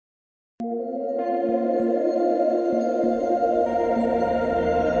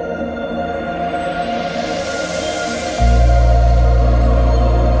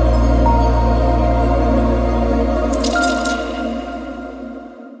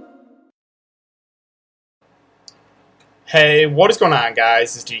Hey, what is going on,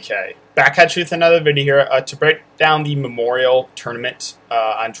 guys? It's DK. Back at you with another video here to break down the Memorial Tournament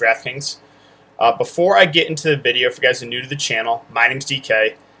on Draftkings. Before I get into the video, if you guys are new to the channel, my name's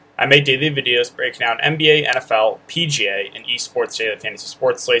DK. I make daily videos breaking down NBA, NFL, PGA, and esports daily fantasy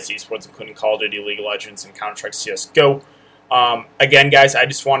sports slates, esports including Call of Duty, League of Legends, and Counter-Strike CSGO. Again, guys, I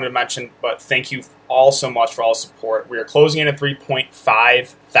just wanted to mention, but thank you all so much for all the support. We are closing in at 3.5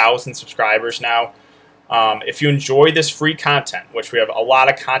 thousand subscribers now. If you enjoy this free content, which we have a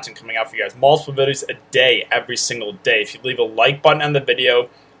lot of content coming out for you guys, multiple videos a day, every single day. If you leave a like button on the video,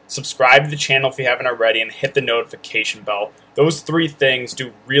 subscribe to the channel if you haven't already, and hit the notification bell. Those three things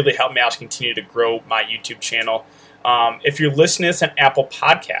do really help me out to continue to grow my YouTube channel. If you're listening to this on Apple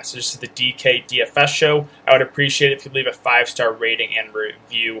Podcasts, this is the DK DFS show. I would appreciate it if you leave a 5-star rating and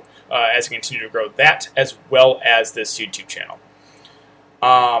review as I continue to grow that, as well as this YouTube channel.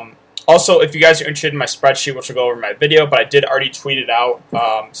 Also, if you guys are interested in my spreadsheet, which will go over in my video, but I did already tweet it out,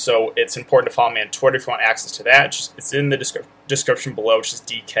 so it's important to follow me on Twitter if you want access to that. It's in the description below, which is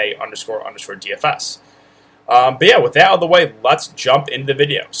DK__DFS. But yeah, with that out of the way, let's jump into the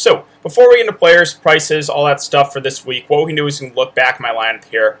video. So, before we get into players, prices, all that stuff for this week, what we can do is we can look back at my lineup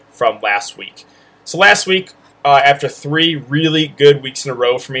here from last week. So last week, after 3 really good weeks in a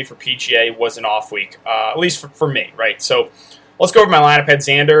row for me for PGA, was an off week, at least for me, right? So, let's go over my lineup. I had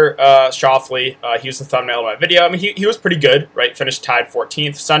Xander Schauffele. He was the thumbnail of my video. I mean, he was pretty good, right? Finished tied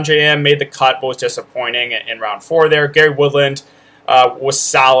 14th. Sungjae Im made the cut, but was disappointing in round 4 there. Gary Woodland was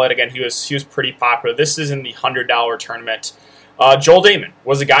solid. Again, he was pretty popular. This is in the $100 tournament. Joel Damon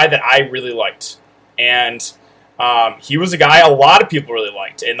was a guy that I really liked. And he was a guy a lot of people really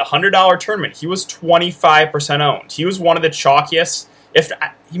liked. In the $100 tournament, he was 25% owned. He was one of the chalkiest.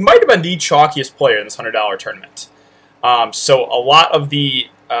 He might have been the chalkiest player in this $100 tournament. So a lot of the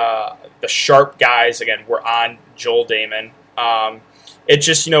sharp guys, again, were on Joel Damon. It's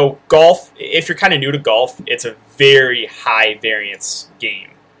just, golf, if you're kind of new to golf, it's a very high variance game,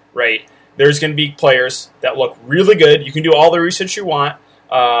 right? There's going to be players that look really good. You can do all the research you want.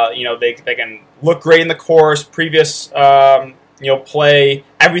 They can look great in the course, previous, play,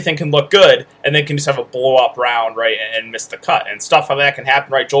 everything can look good, and they can just have a blow-up round, right, and miss the cut. And stuff like that can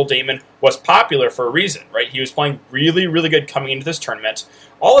happen, right? Joel Damon was popular for a reason, right? He was playing really, really good coming into this tournament.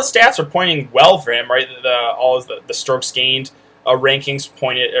 All the stats are pointing well for him, right? All the strokes gained rankings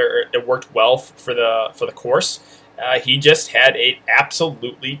pointed, or it worked well for the course. He just had a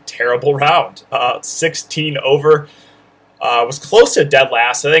absolutely terrible round. 16 over, was close to dead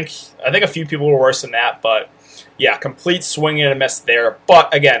last. I think a few people were worse than that, but yeah, complete swing and a miss there.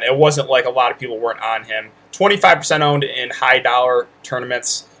 But again, it wasn't like a lot of people weren't on him. 25% owned in high dollar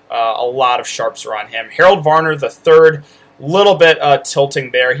tournaments. A lot of sharps are on him. Harold Varner, the third, little bit tilting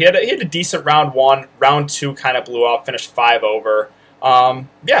there. He had a decent round 1. Round 2 kind of blew up, finished 5 over.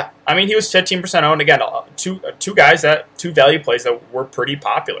 Yeah, I mean, he was 15% owned. Again, two value plays that were pretty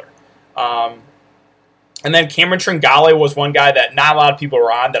popular. And then Cameron Tringale was one guy that not a lot of people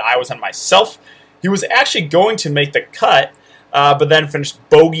were on, that I was on myself. He was actually going to make the cut, but then finished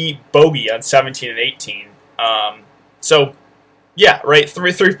bogey on 17 and 18. So, yeah, right.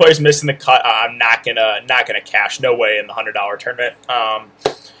 Three players missing the cut. I'm not gonna cash. No way in the $100 tournament.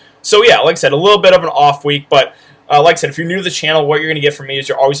 So yeah, like I said, a little bit of an off week, but like I said, if you're new to the channel, what you're gonna get from me is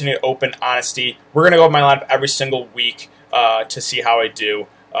you're always gonna get open honesty. We're gonna go over my lineup every single week to see how I do.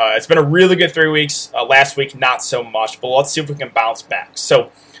 It's been a really good 3 weeks. Last week, not so much, but let's see if we can bounce back.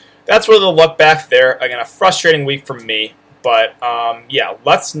 So that's really the look back there. Again, a frustrating week for me, but yeah,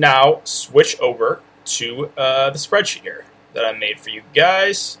 let's now switch over to the spreadsheet here that I made for you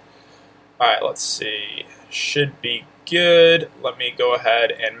guys. All right, let's see. Should be good. Let me go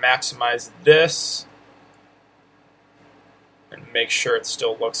ahead and maximize this and make sure it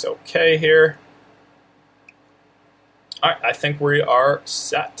still looks okay here. All right, I think we are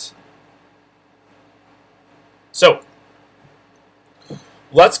set. So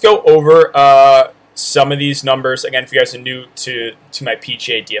let's go over some of these numbers. Again, if you guys are new to my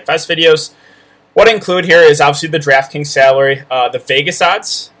PGA DFS videos, what I include here is obviously the Draftkings salary, the Vegas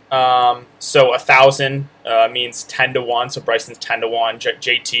odds. So 1,000 means 10 to 1. So Bryson's 10 to 1,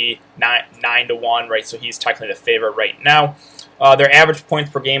 JT 9 to 1, right? So he's technically the favorite right now. Their average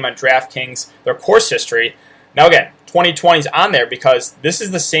points per game on Draftkings, their course history. Now again, 2020 is on there because this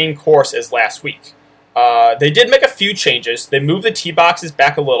is the same course as last week. They did make a few changes. They moved the tee boxes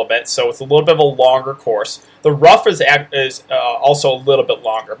back a little bit, so it's a little bit of a longer course. The rough is also a little bit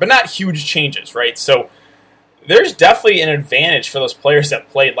longer, but not huge changes, right? So there's definitely an advantage for those players that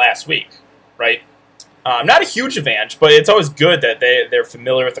played last week, right? Not a huge advantage, but it's always good that they're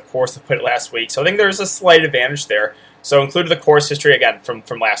familiar with the course they played last week. So I think there's a slight advantage there. So included the course history, again,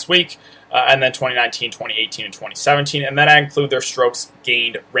 from last week, and then 2019, 2018, and 2017. And then I include their strokes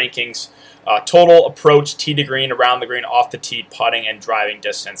gained rankings, total, approach, tee to green, around the green, off the tee, putting, and driving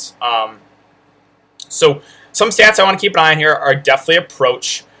distance. So some stats I want to keep an eye on here are definitely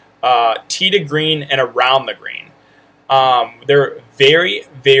approach, tee to green, and around the green. They're very,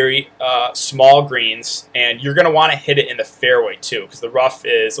 very small greens, and you're going to want to hit it in the fairway too, because the rough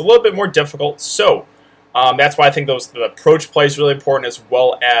is a little bit more difficult. So that's why I think the approach play is really important, as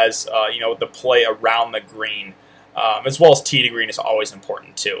well as the play around the green, as well as tee to green is always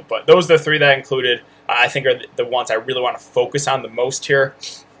important too. But those are the three that I included. I think are the ones I really want to focus on the most here.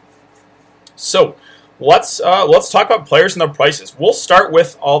 So let's talk about players and their prices. We'll start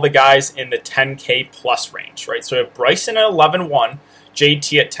with all the guys in the 10K plus range, right? So we have Bryson at 11.1,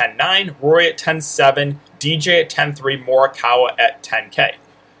 JT at 10.9, Rory at 10.7, DJ at 10.3, Morikawa at 10K.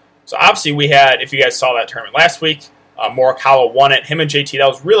 So obviously we had, if you guys saw that tournament last week, Morikawa won it. Him and JT, that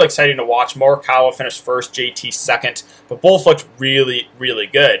was really exciting to watch. Morikawa finished first, JT second, but both looked really, really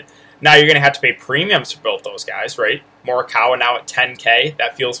good. Now you're going to have to pay premiums for both those guys, right? Morikawa now at 10K.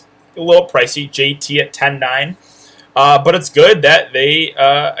 That feels a little pricey. JT at 10.9. But it's good that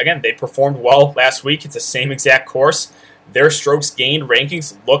they performed well last week. It's the same exact course. Their strokes gained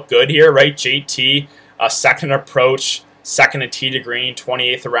rankings look good here, right? JT, second approach, second in tee to green,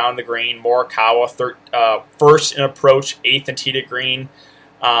 28th around the green. Morikawa, first in approach, 8th in tee to green.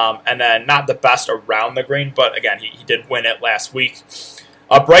 And then not the best around the green, but again, he did win it last week.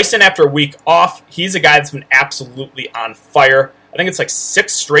 Bryson, after a week off, he's a guy that's been absolutely on fire. I think it's like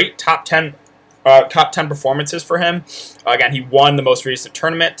 6 straight top 10 performances for him. Again, he won the most recent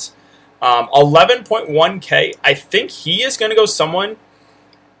tournament. 11.1K. I think he is going to go someone.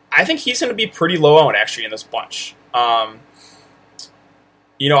 I think he's going to be pretty low owned actually in this bunch. I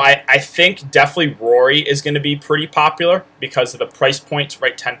think definitely Rory is going to be pretty popular because of the price point.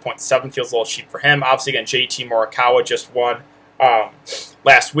 Right, 10.7 feels a little cheap for him. Obviously, again, JT Morikawa just won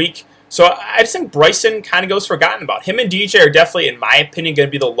last week. So I just think Bryson kind of goes forgotten about. Him and DJ are definitely, in my opinion, going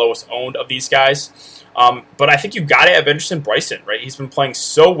to be the lowest owned of these guys. But I think you've got to have interest in Bryson, right? He's been playing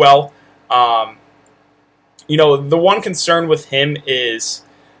so well. The one concern with him is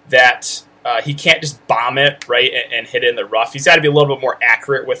that he can't just bomb it, right, and hit it in the rough. He's got to be a little bit more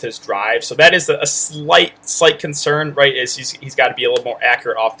accurate with his drive. So that is a slight concern, right, is he's got to be a little more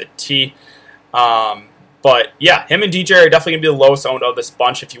accurate off the tee. But yeah, him and DJ are definitely going to be the lowest owned of this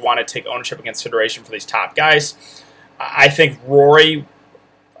bunch if you want to take ownership in consideration for these top guys. I think Rory,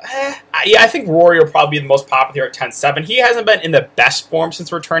 will probably be the most popular here at 10.7. He hasn't been in the best form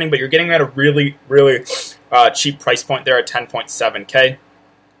since returning, but you're getting him at a really, really cheap price point there at 10.7K.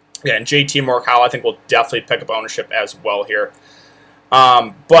 Yeah, and JT Morikawa, I think, will definitely pick up ownership as well here.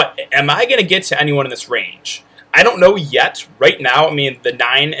 But am I going to get to anyone in this range? I don't know yet. Right now, I mean, the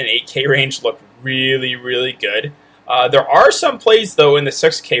 9 and 8K range look really, really good. There are some plays, though, in the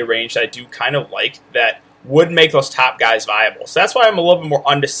 6K range that I do kind of like that would make those top guys viable. So that's why I'm a little bit more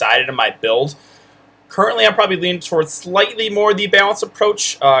undecided in my build. Currently, I'm probably leaning towards slightly more the balanced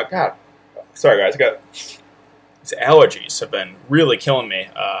approach. Sorry, guys. These allergies have been really killing me.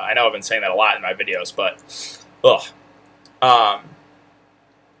 I know I've been saying that a lot in my videos, but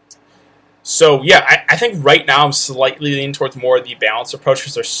So, yeah, I think right now I'm slightly leaning towards more of the balanced approach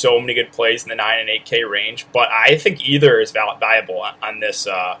because there's so many good plays in the 9 and 8K range. But I think either is viable on this.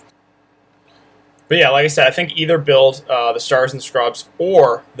 But, yeah, like I said, I think either build, the stars and scrubs,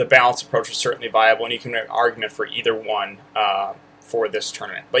 or the balanced approach is certainly viable. And you can make an argument for either one for this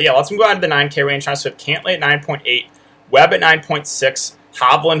tournament. But, yeah, let's move on to the 9K range now. So we have Cantlay at 9.8, Webb at 9.6,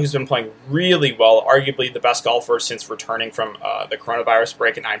 Hovland, who's been playing really well, arguably the best golfer since returning from the coronavirus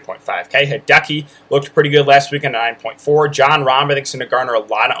break at 9.5K. Hideki looked pretty good last week at 9.4. John Rahm, I think, is going to garner a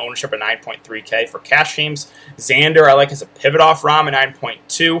lot of ownership at 9.3K for cash games. Xander, I like as a pivot off Rahm at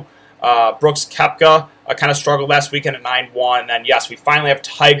 9.2. Brooks Koepka kind of struggled last weekend at 9.1. And then, yes, we finally have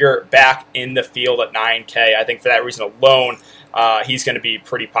Tiger back in the field at 9K. I think for that reason alone, he's going to be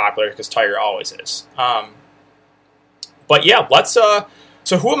pretty popular because Tiger always is. But yeah, let's.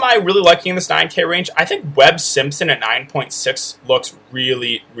 So who am I really liking in this 9K range? I think Webb Simpson at 9.6 looks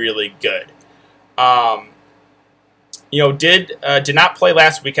really, really good. Did not play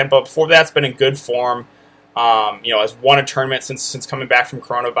last weekend, but before that's been in good form. Has won a tournament since coming back from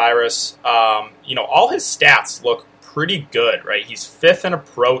coronavirus. All his stats look pretty good, right? He's 5th in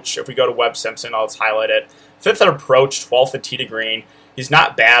approach. If we go to Webb Simpson, I'll just highlight it. 5th in approach, 12th at tee to green. He's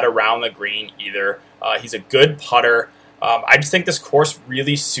not bad around the green either. He's a good putter. I just think this course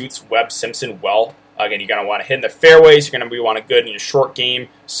really suits Webb Simpson well. Again, you're going to want to hit in the fairways. You're going to want to good in your short game.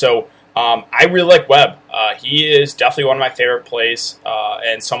 So I really like Webb. He is definitely one of my favorite plays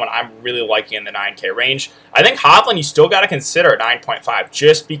and someone I'm really liking in the 9K range. I think Hovland you still got to consider at 9.5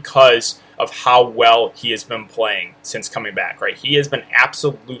 just because of how well he has been playing since coming back. Right, he has been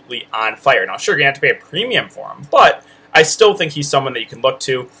absolutely on fire. Now, sure, you're going to have to pay a premium for him, but I still think he's someone that you can look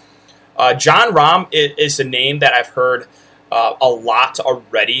to. John Rahm is a name that I've heard a lot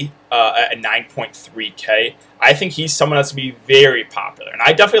already at 9.3K. I think he's someone that's going to be very popular, and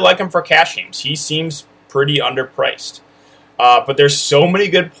I definitely like him for cash games. He seems pretty underpriced. But there's so many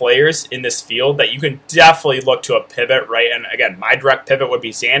good players in this field that you can definitely look to a pivot, right? And again, my direct pivot would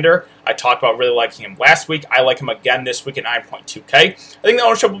be Xander. I talked about really liking him last week. I like him again this week at 9.2K. I think the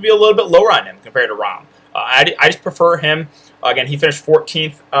ownership will be a little bit lower on him compared to Rahm. I just prefer him. Again, he finished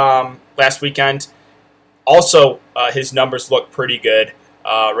 14th last weekend. Also, his numbers look pretty good.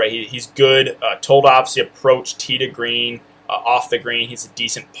 Right, he's good. Told obviously approach tee to green, off the green. He's a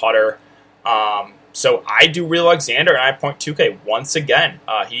decent putter. So I do really like Xander at 9.2K once again.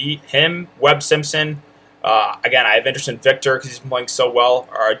 Him, Webb Simpson. Again, I have interest in Victor because he's been playing so well.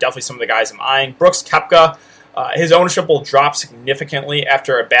 Are definitely some of the guys I'm eyeing. Brooks Koepka. His ownership will drop significantly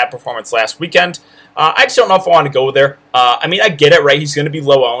after a bad performance last weekend. I just don't know if I want to go there. I mean, I get it, right? He's going to be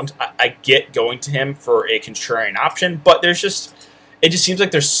low owned. I get going to him for a contrarian option, but it just seems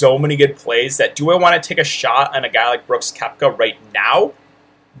like there's so many good plays that do I want to take a shot on a guy like Brooks Koepka right now?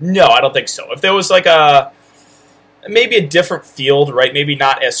 No, I don't think so. If there was like maybe a different field, right? Maybe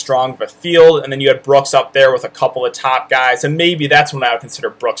not as strong of a field, and then you had Brooks up there with a couple of top guys, and maybe that's when I would consider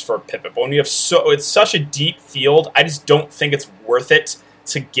Brooks for a pivot. But when you have it's such a deep field, I just don't think it's worth it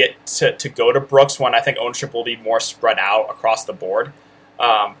to get to go to Brooks when I think ownership will be more spread out across the board.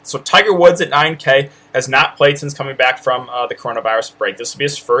 So Tiger Woods at 9K has not played since coming back from the coronavirus break. This will be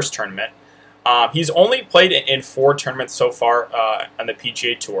his first tournament. He's only played in 4 tournaments so far on the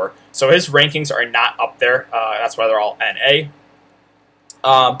PGA Tour, so his rankings are not up there. That's why they're all NA.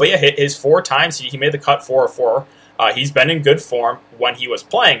 But yeah, his 4 times he made the cut 4 or 4. He's been in good form when he was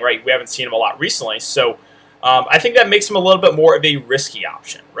playing. Right, we haven't seen him a lot recently, so I think that makes him a little bit more of a risky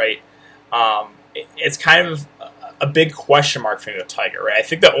option. Right, it's kind of a big question mark for me with Tiger. Right, I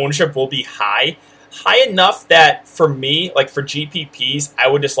think the ownership will be high enough that for me, like for GPPs, I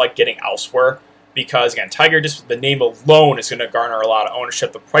would just like getting elsewhere because, again, Tiger, just the name alone is going to garner a lot of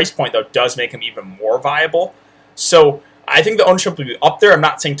ownership. The price point, though, does make him even more viable. So I think the ownership will be up there. I'm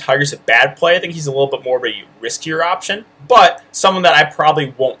not saying Tiger's a bad play. I think he's a little bit more of a riskier option, but someone that I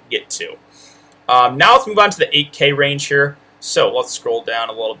probably won't get to. Now let's move on to the 8K range here. So let's scroll down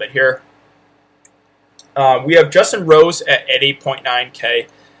a little bit here. We have Justin Rose at 8.9K.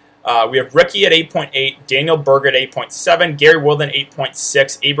 We have Ricky at 8.8, Daniel Berger at 8.7, Gary Woodland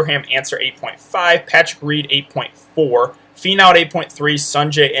 8.6, Abraham Answer 8.5, Patrick Reed 8.4, Finau at 8.3,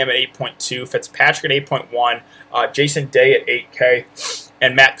 Sungjae Im at 8.2, Fitzpatrick at 8.1, Jason Day at 8K,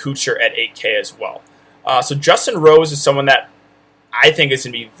 and Matt Kuchar at 8K as well. So Justin Rose is someone that I think is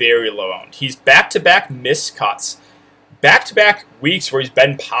going to be very low owned. He's back-to-back missed cuts, back-to-back weeks where he's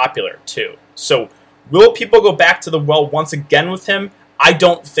been popular too. So will people go back to the well once again with him? I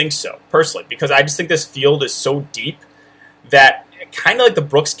don't think so, personally, because I just think this field is so deep that kind of like the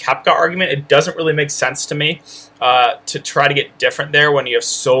Brooks Koepka argument, it doesn't really make sense to me to try to get different there when you have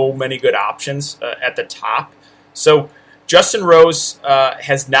so many good options at the top. So Justin Rose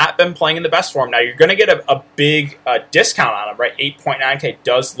has not been playing in the best form. Now, you're going to get a big discount on him, right? 8.9K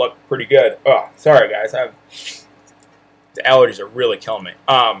does look pretty good. Oh, sorry, guys. The allergies are really killing me.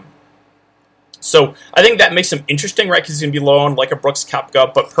 So I think that makes him interesting, right? Because he's going to be low owned like a Brooks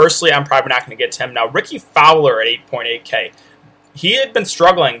Koepka. But personally, I'm probably not going to get to him. Now, Ricky Fowler at 8.8K. He had been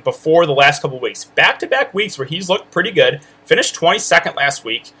struggling before the last couple of weeks. Back-to-back weeks where he's looked pretty good. Finished 22nd last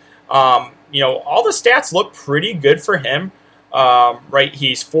week. All the stats look pretty good for him. Right?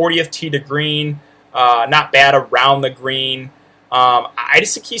 He's 40th tee to green. Not bad around the green. I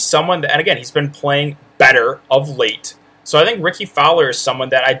just think he's someone that, and again, he's been playing better of late. So I think Ricky Fowler is someone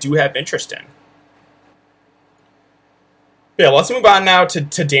that I do have interest in. Yeah, let's move on now to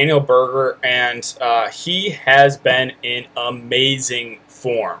Daniel Berger, and he has been in amazing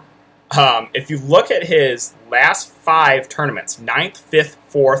form. If you look at his last 5 tournaments, 9th, 5th,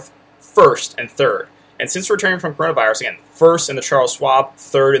 4th, 1st, and 3rd, and since returning from coronavirus, again, 1st in the Charles Schwab,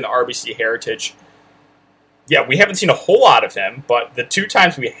 3rd in the RBC Heritage. Yeah, we haven't seen a whole lot of him, but the 2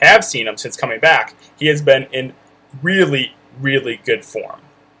 times we have seen him since coming back, he has been in really, really good form.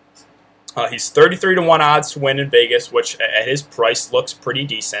 He's 33-1 odds to win in Vegas, which at his price looks pretty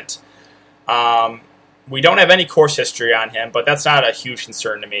decent. We don't have any course history on him, but that's not a huge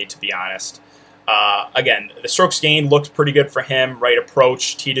concern to me, to be honest. Again, the strokes gained looked pretty good for him. Right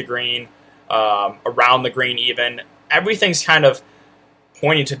approach, tee to green, around the green even. Everything's kind of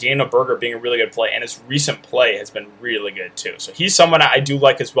pointing to Daniel Berger being a really good play, and his recent play has been really good too. So he's someone I do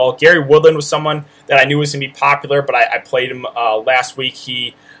like as well. Gary Woodland was someone that I knew was going to be popular, but I played him last week.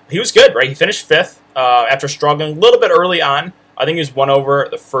 He was good, right? He finished fifth after struggling a little bit early on. I think he was 1 over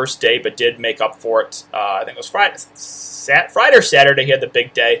the first day, but did make up for it. I think it was Friday or Saturday. He had the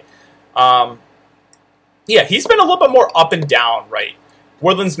big day. Yeah, he's been a little bit more up and down, right?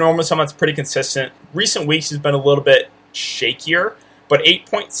 Woodland's normally someone that's pretty consistent. Recent weeks, he's been a little bit shakier, but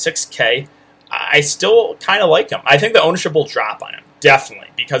 8.6K, I still kind of like him. I think the ownership will drop on him, definitely,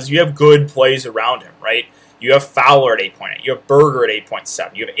 because you have good plays around him, right? You have Fowler at 8.8. You have Berger at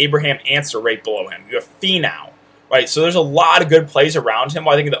 8.7. You have Abraham Answer right below him. You have Finau, right? So there's a lot of good plays around him.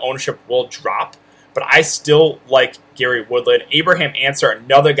 I think the ownership will drop, but I still like Gary Woodland. Abraham Answer,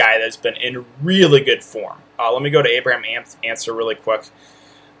 another guy that's been in really good form. Let me go to Abraham Answer really quick.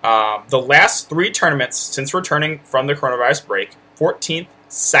 The last 3 tournaments since returning from the coronavirus break, 14th,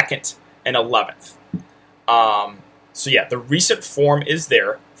 2nd, and 11th. So yeah, the recent form is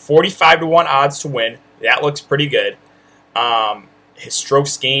there. 45-1 odds to win. That looks pretty good. His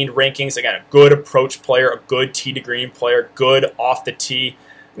strokes gained rankings, again, a good approach player, a good tee to green player, good off the tee.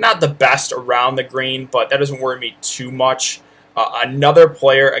 Not the best around the green, but that doesn't worry me too much. Another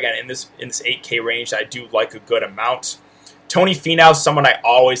player, again, in this 8K range, I do like a good amount. Tony Finau is someone I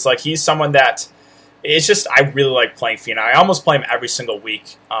always like. He's someone that it's just I really like playing Finau. I almost play him every single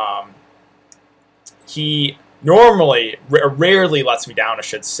week. He normally, rarely lets me down, I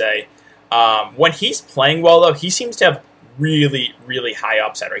should say. When he's playing well, though, he seems to have really, really high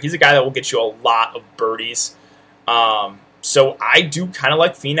upside. Right? He's a guy that will get you a lot of birdies. So I do kind of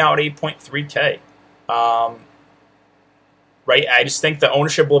like Finau at 8.3K. Right, I just think the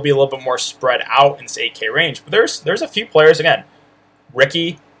ownership will be a little bit more spread out in this 8K range. But there's a few players, again,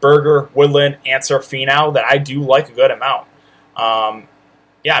 Ricky, Berger, Woodland, Answer, Finau, that I do like a good amount.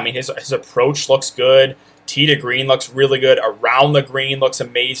 Yeah, I mean, his approach looks good. Tee to green looks really good. Around the green looks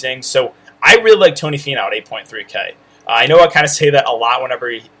amazing. So I really like Tony Finau at 8.3K. I know I kind of say that a lot whenever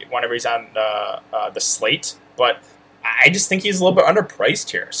he's on the slate, but I just think he's a little bit underpriced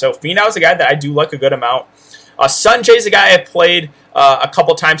here. So Finau is a guy that I do like a good amount. Sanjay's a guy I've played a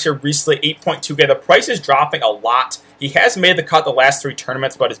couple times here recently, 8.2K. The price is dropping a lot. He has made the cut the last 3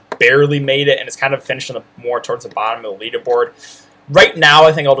 tournaments, but has barely made it, and it's kind of finishing more towards the bottom of the leaderboard. Right now,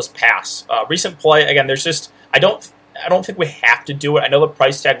 I think I'll just pass. Recent play, again, there's just I don't think we have to do it. I know the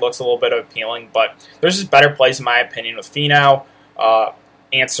price tag looks a little bit appealing, but there's just better plays in my opinion with Finau,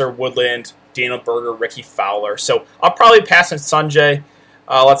 Answer, Woodland, Daniel Berger, Ricky Fowler. So I'll probably pass on Sanjay.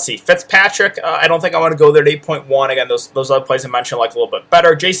 Let's see. Fitzpatrick, I don't think I want to go there at 8.1. Again, those other plays I mentioned like a little bit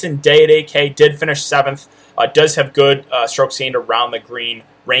better. Jason Day at 8K did finish 7th. Does have good strokes gained around the green,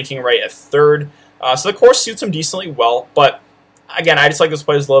 ranking right at 3rd. So the course suits him decently well. But again, I just like this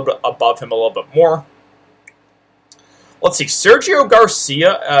plays a little bit above him a little bit more. Let's see. Sergio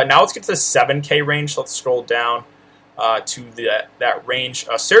Garcia. Now let's get to the 7K range. Let's scroll down to that range.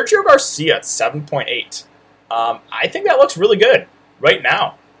 Sergio Garcia at 7.8. I think that looks really good right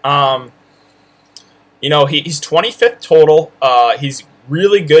now. He's 25th total. He's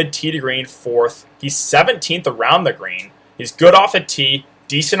really good tee to green, 4th. He's 17th around the green. He's good off a tee,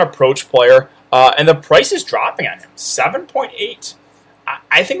 decent approach player, and the price is dropping on him, 7.8.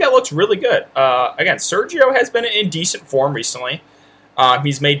 I think that looks really good. Again, Sergio has been in decent form recently.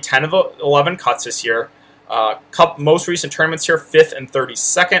 He's made 10 of 11 cuts this year. Most recent tournaments here, 5th and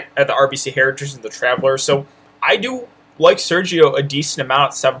 32nd at the RBC Heritage and the Travelers. So I do like Sergio a decent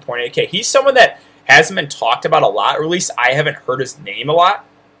amount at 7.8K. He's someone that hasn't been talked about a lot, or at least I haven't heard his name a lot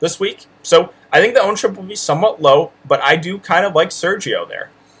this week. So I think the ownership will be somewhat low, but I do kind of like Sergio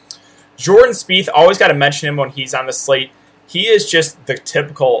there. Jordan Spieth, always got to mention him when he's on the slate. He is just the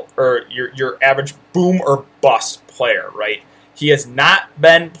typical, or your average boom or bust player, right? He has not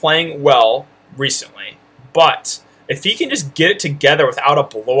been playing well recently, but if he can just get it together without a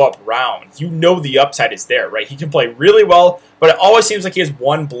blow-up round, the upside is there, right? He can play really well, but it always seems like he has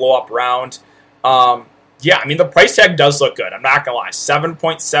one blow-up round. The price tag does look good. I'm not going to lie.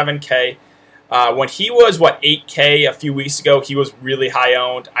 7.7K. When he was, 8K a few weeks ago, he was really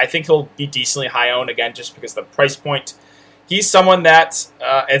high-owned. I think he'll be decently high-owned, again, just because of the price point. He's someone that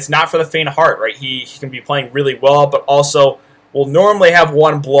it's not for the faint of heart, right? He can be playing really well, but also will normally have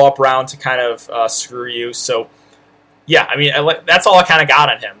one blow-up round to kind of screw you. So, yeah, that's all I kind of got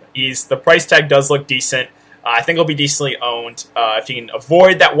on him. The price tag does look decent. I think he'll be decently owned. If you can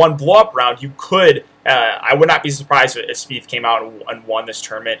avoid that one blow-up round, you could. I would not be surprised if Spieth came out and won this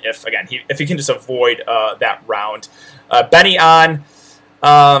tournament. If he can just avoid that round. Benny on,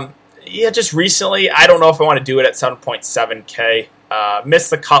 just recently. I don't know if I want to do it at 7.7K. Missed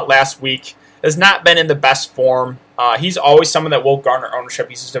the cut last week. Has not been in the best form. He's always someone that will garner ownership.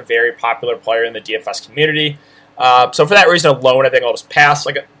 He's just a very popular player in the DFS community. So for that reason alone, I think I'll just pass.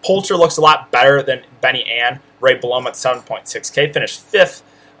 Poulter looks a lot better than Benny Ann, right below him at 7.6K. Finished 5th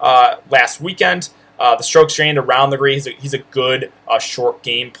last weekend. The strokes gained around the green. He's a good short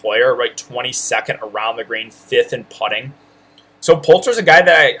game player, right? 22nd around the green, 5th in putting. So Poulter's a guy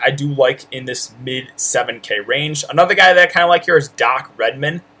that I do like in this mid 7K range. Another guy that I kind of like here is Doc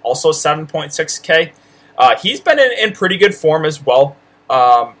Redman, also 7.6K. He's been in pretty good form as well.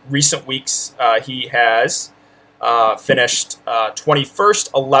 Recent weeks, he has finished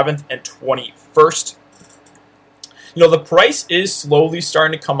 21st, 11th, and 21st. The price is slowly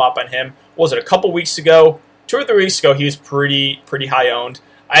starting to come up on him. What was it, a couple weeks ago? 2 or 3 weeks ago, he was pretty high owned.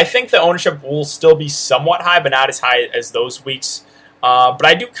 I think the ownership will still be somewhat high, but not as high as those weeks. But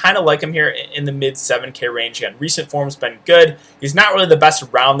I do kind of like him here in the mid 7K range. Again, recent form's been good. He's not really the best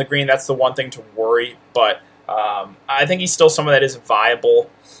around the green. That's the one thing to worry. But I think he's still someone that is viable.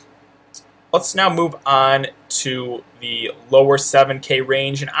 Let's now move on to the lower 7K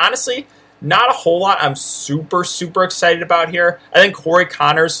range. And honestly, not a whole lot I'm super excited about here. I think Corey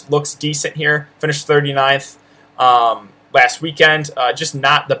Connors looks decent here. Finished 39th last weekend. Just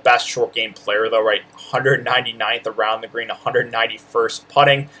not the best short game player, though, right? 199th around the green, 191st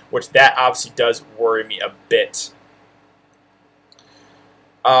putting, which that obviously does worry me a bit.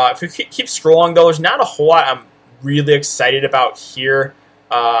 If we keep scrolling, though, there's not a whole lot I'm really excited about here.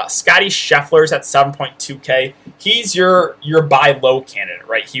 Scotty Scheffler's at 7.2K. He's your buy low candidate,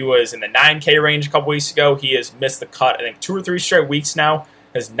 right? He was in the 9K range a couple weeks ago. He has missed the cut, I think, 2 or 3 straight weeks now.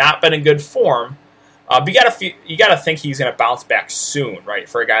 Has not been in good form. But you gotta think he's gonna bounce back soon, right?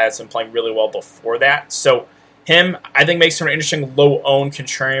 For a guy that's been playing really well before that. So him, I think, makes him an interesting low-owned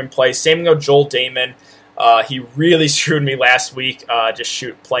contrarian play. Same with Joel Damon. He really screwed me last week,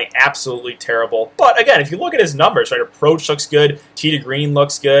 playing absolutely terrible. But again, if you look at his numbers, right, approach looks good, tee to green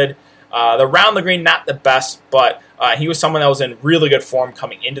looks good. The round the green, not the best, but he was someone that was in really good form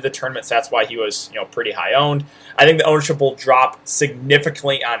coming into the tournament, so that's why he was pretty high owned. I think the ownership will drop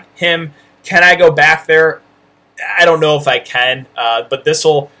significantly on him. Can I go back there? I don't know if I can, but this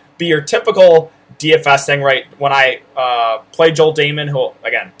will be your typical DFS thing, right? When I play Joel Damon, who'll,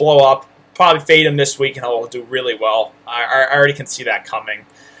 again, blow up, probably fade him this week, and he'll do really well. I already can see that coming.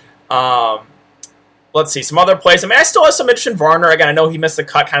 Let's see, some other plays. I still have some interest in Varner. Again, I know he missed the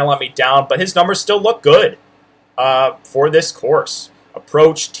cut, kind of let me down, but his numbers still look good for this course.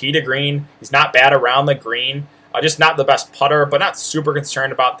 Approach, tee to green. He's not bad around the green. Just not the best putter, but not super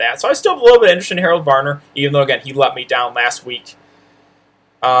concerned about that. So I still have a little bit of interest in Harold Varner, even though, again, he let me down last week.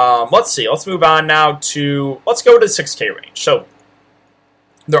 Let's see. Let's move on now let's go to the 6K range. So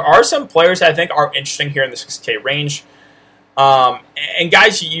there are some players that I think are interesting here in the 6K range. And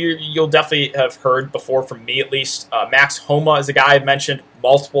guys, you'll definitely have heard before from me at least. Max Homa is a guy I've mentioned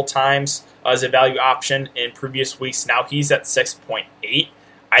multiple times as a value option in previous weeks. Now he's at 6.8.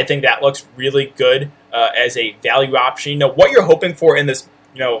 I think that looks really good as a value option. What you're hoping for in this,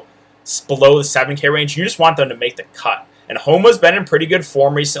 below the 7K range, you just want them to make the cut. And Homa's been in pretty good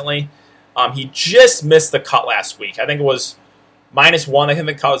form recently. He just missed the cut last week. I think it was -1. I think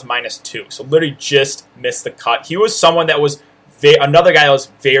the cut was -2. So literally just missed the cut. He was someone that was another guy that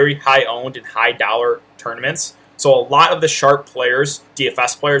was very high owned in high dollar tournaments. So a lot of the sharp players,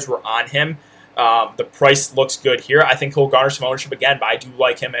 DFS players, were on him. The price looks good here. I think he'll garner some ownership again, but I do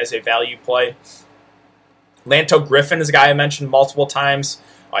like him as a value play. Lanto Griffin is a guy I mentioned multiple times.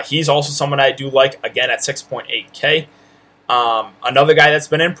 He's also someone I do like, again, at 6.8K. Another guy that's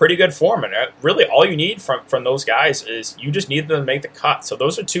been in pretty good form, and really all you need from those guys is you just need them to make the cut. So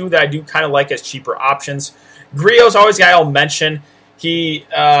those are two that I do kind of like as cheaper options. Griot's always a guy I'll mention. He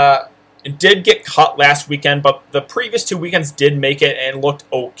did get cut last weekend, but the previous 2 weekends did make it and looked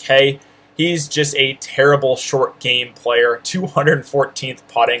okay. He's just a terrible short game player. 214th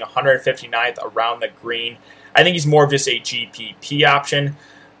putting, 159th around the green. I think he's more of just a GPP option.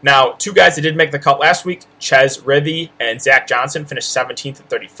 Now, 2 guys that did make the cut last week, Ches Rivy and Zach Johnson, finished 17th and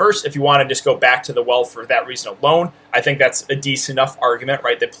 31st. If you want to just go back to the well for that reason alone, I think that's a decent enough argument,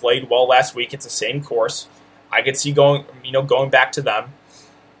 right? They played well last week. It's the same course. I could see going back to them.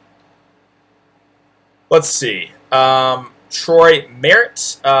 Let's see. Troy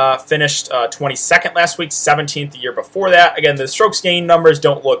Merritt finished 22nd last week, 17th the year before that. Again, the strokes gained numbers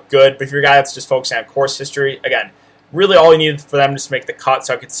don't look good, but if you're a guy that's just focusing on course history, again, really all you needed for them to make the cut.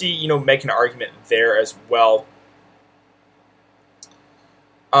 So I could see, make an argument there as well.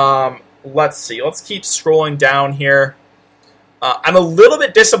 Let's see. Let's keep scrolling down here. I'm a little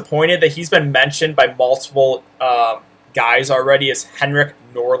bit disappointed that he's been mentioned by multiple guys already as Henrik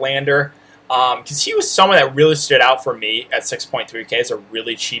Norlander. Because he was someone that really stood out for me at 6.3K as a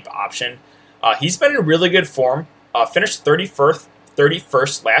really cheap option. He's been in really good form. Finished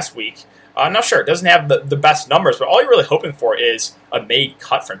 31st last week. Now, sure, it doesn't have the best numbers, but all you're really hoping for is a made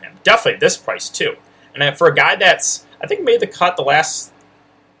cut from him. Definitely this price, too. And for a guy that's, I think, made the cut the last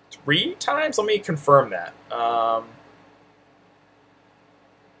 3 times, let me confirm that.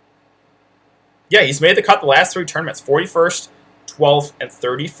 Yeah, he's made the cut the last 3 tournaments, 41st, 12th, and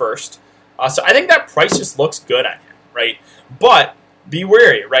 31st. So I think that price just looks good on him, right? But be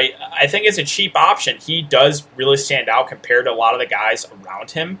wary, right? I think it's a cheap option. He does really stand out compared to a lot of the guys around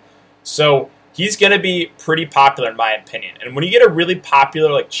him. So he's going to be pretty popular in my opinion. And when you get a really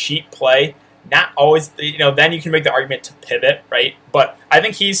popular, cheap play, not always, then you can make the argument to pivot, right? But I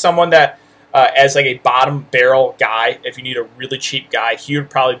think he's someone that, as a bottom barrel guy, if you need a really cheap guy, he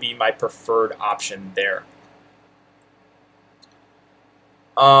would probably be my preferred option there.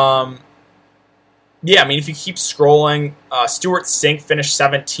 Yeah, I mean, if you keep scrolling, Stuart Sink finished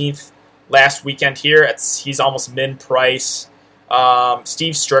 17th last weekend here. He's almost min price.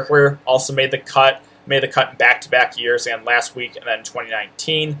 Steve Strickler also made the cut in back-to-back years, and last week and then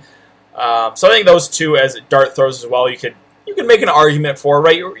 2019. So I think those two as dart throws as well, you can make an argument for,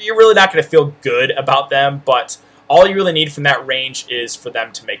 right? You're really not going to feel good about them, but all you really need from that range is for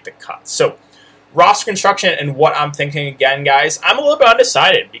them to make the cut. So roster construction and what I'm thinking again, guys, I'm a little bit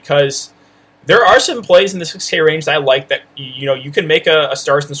undecided because there are some plays in the 6K range that I like that, you can make a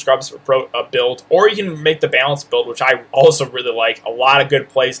Stars and Scrubs build, or you can make the Balance build, which I also really like. A lot of good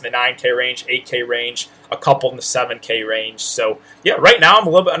plays in the 9K range, 8K range, a couple in the 7K range. So, yeah, right now I'm a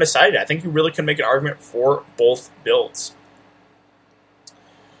little bit undecided. I think you really can make an argument for both builds.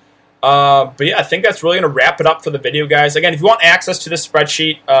 But yeah, I think that's really going to wrap it up for the video, guys. Again, if you want access to this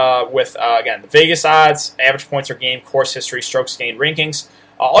spreadsheet with, again, the Vegas odds, average points per game, course history, strokes gained rankings,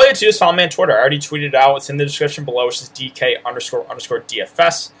 all you have to do is follow me on Twitter. I already tweeted it out. It's in the description below, which is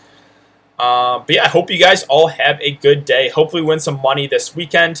DK__DFS. But yeah, I hope you guys all have a good day. Hopefully win some money this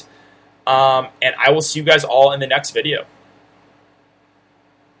weekend. And I will see you guys all in the next video.